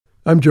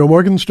I'm Joe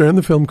Morgenstern,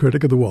 the film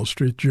critic of the Wall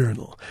Street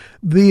Journal.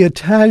 The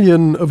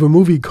Italian of a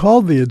movie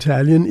called The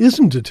Italian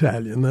isn't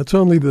Italian. That's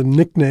only the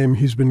nickname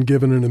he's been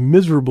given in a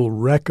miserable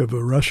wreck of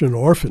a Russian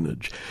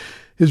orphanage.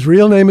 His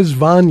real name is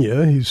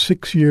Vanya. He's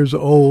 6 years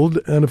old,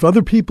 and if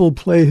other people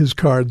play his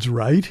cards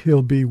right,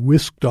 he'll be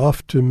whisked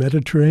off to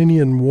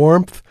Mediterranean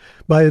warmth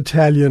by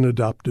Italian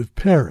adoptive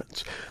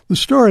parents. The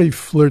story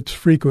flirts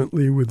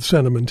frequently with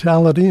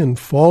sentimentality and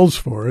falls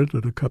for it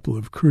at a couple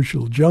of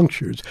crucial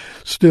junctures.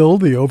 Still,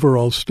 the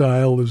overall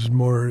style is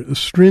more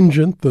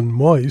astringent than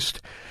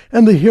moist,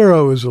 and the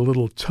hero is a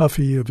little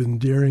toughy of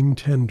endearing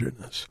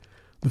tenderness.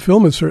 The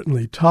film is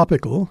certainly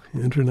topical.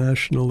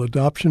 International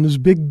adoption is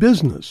big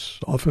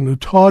business, often a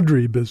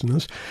tawdry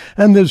business,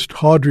 and there's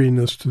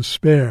tawdriness to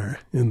spare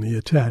in The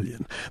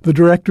Italian. The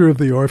director of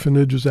the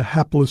orphanage is a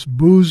hapless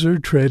boozer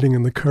trading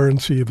in the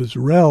currency of his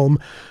realm,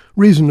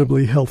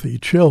 reasonably healthy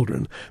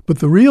children. But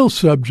the real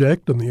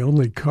subject, and the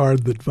only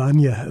card that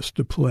Vanya has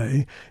to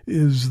play,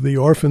 is the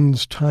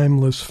orphan's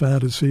timeless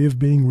fantasy of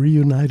being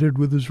reunited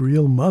with his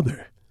real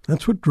mother.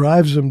 That's what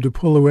drives him to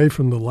pull away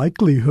from the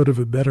likelihood of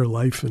a better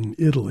life in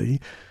Italy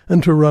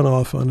and to run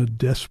off on a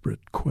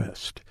desperate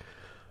quest.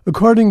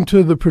 According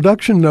to the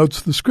production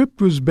notes, the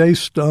script was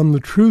based on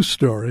the true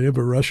story of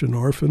a Russian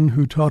orphan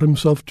who taught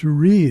himself to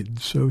read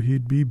so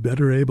he'd be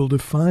better able to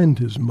find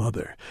his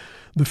mother.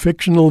 The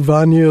fictional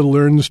Vanya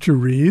learns to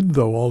read,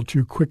 though all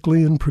too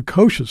quickly and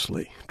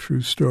precociously.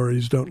 True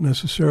stories don't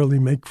necessarily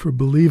make for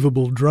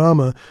believable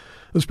drama,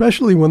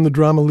 especially when the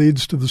drama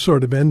leads to the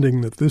sort of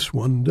ending that this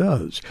one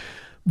does.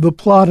 The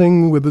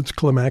plotting with its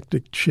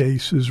climactic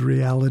chase is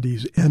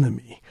reality's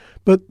enemy.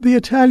 But The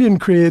Italian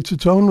creates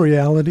its own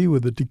reality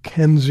with a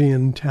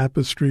Dickensian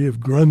tapestry of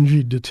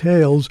grungy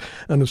details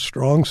and a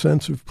strong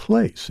sense of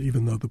place,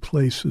 even though the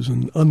place is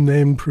an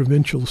unnamed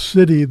provincial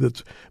city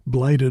that's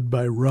blighted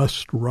by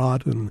rust,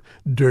 rot, and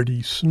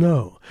dirty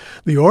snow.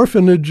 The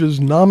orphanage is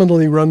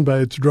nominally run by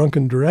its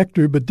drunken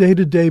director, but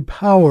day-to-day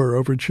power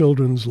over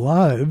children's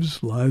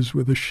lives lies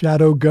with a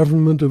shadow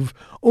government of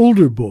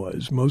older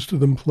boys, most of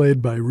them played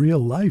by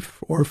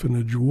real-life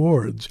orphanage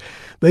wards.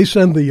 They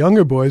send the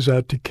younger boys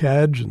out to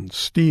cadge and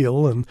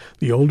steal, and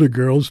the older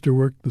girls to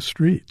work the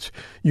streets.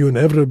 You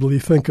inevitably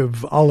think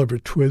of Oliver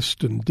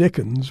Twist and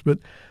Dickens, but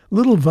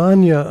little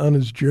Vanya on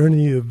his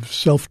journey of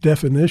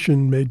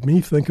self-definition made me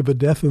think of A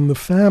Death in the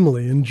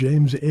Family in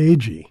James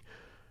Agee.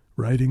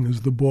 Writing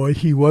as the boy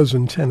he was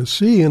in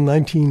Tennessee in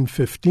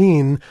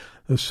 1915,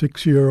 a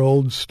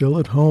 6-year-old still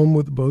at home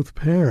with both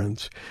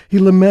parents, he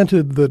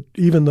lamented that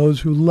even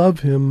those who love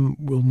him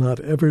will not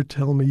ever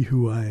tell me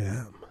who I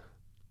am.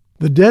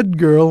 The Dead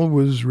Girl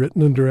was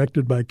written and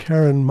directed by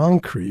Karen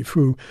Moncrief,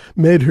 who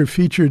made her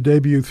feature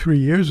debut 3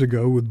 years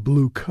ago with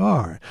Blue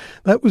Car.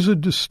 That was a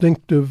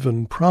distinctive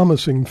and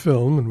promising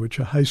film in which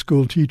a high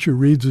school teacher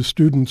reads a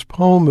student's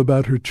poem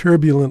about her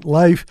turbulent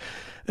life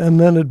and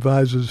then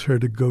advises her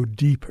to go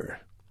deeper.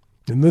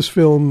 In this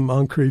film,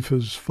 Moncrief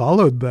has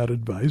followed that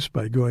advice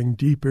by going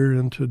deeper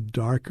into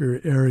darker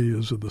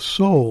areas of the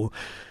soul,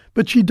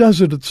 but she does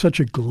it at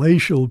such a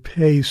glacial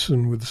pace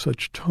and with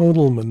such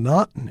tonal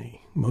monotony.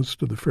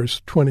 Most of the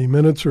first 20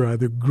 minutes are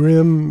either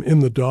grim, in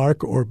the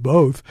dark, or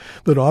both,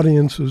 that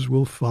audiences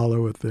will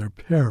follow at their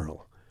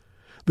peril.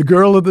 The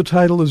girl of the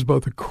title is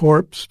both a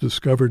corpse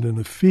discovered in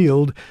a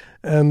field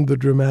and the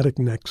dramatic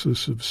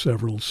nexus of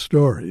several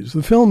stories.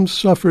 The film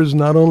suffers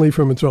not only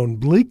from its own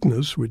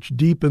bleakness, which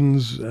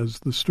deepens as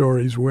the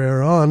stories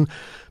wear on,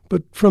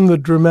 but from the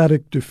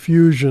dramatic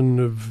diffusion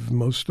of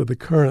most of the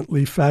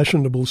currently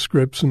fashionable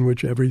scripts in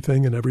which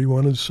everything and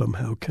everyone is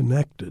somehow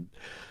connected.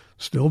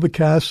 Still, the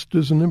cast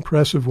is an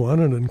impressive one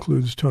and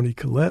includes Toni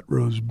Collette,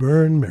 Rose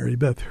Byrne, Mary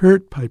Beth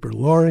Hurt, Piper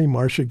Laurie,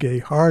 Marcia Gay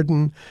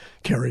Harden,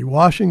 Kerry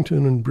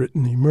Washington, and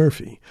Brittany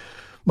Murphy.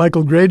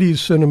 Michael Grady's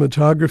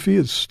cinematography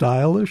is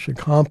stylish,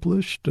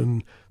 accomplished,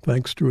 and,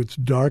 thanks to its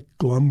dark,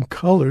 glum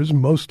colors,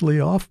 mostly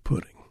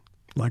off-putting,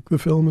 like the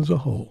film as a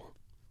whole.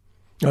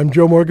 I'm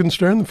Joe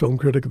Morgenstern, the film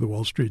critic of the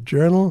Wall Street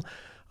Journal.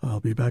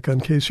 I'll be back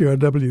on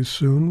KCRW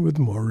soon with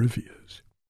more reviews.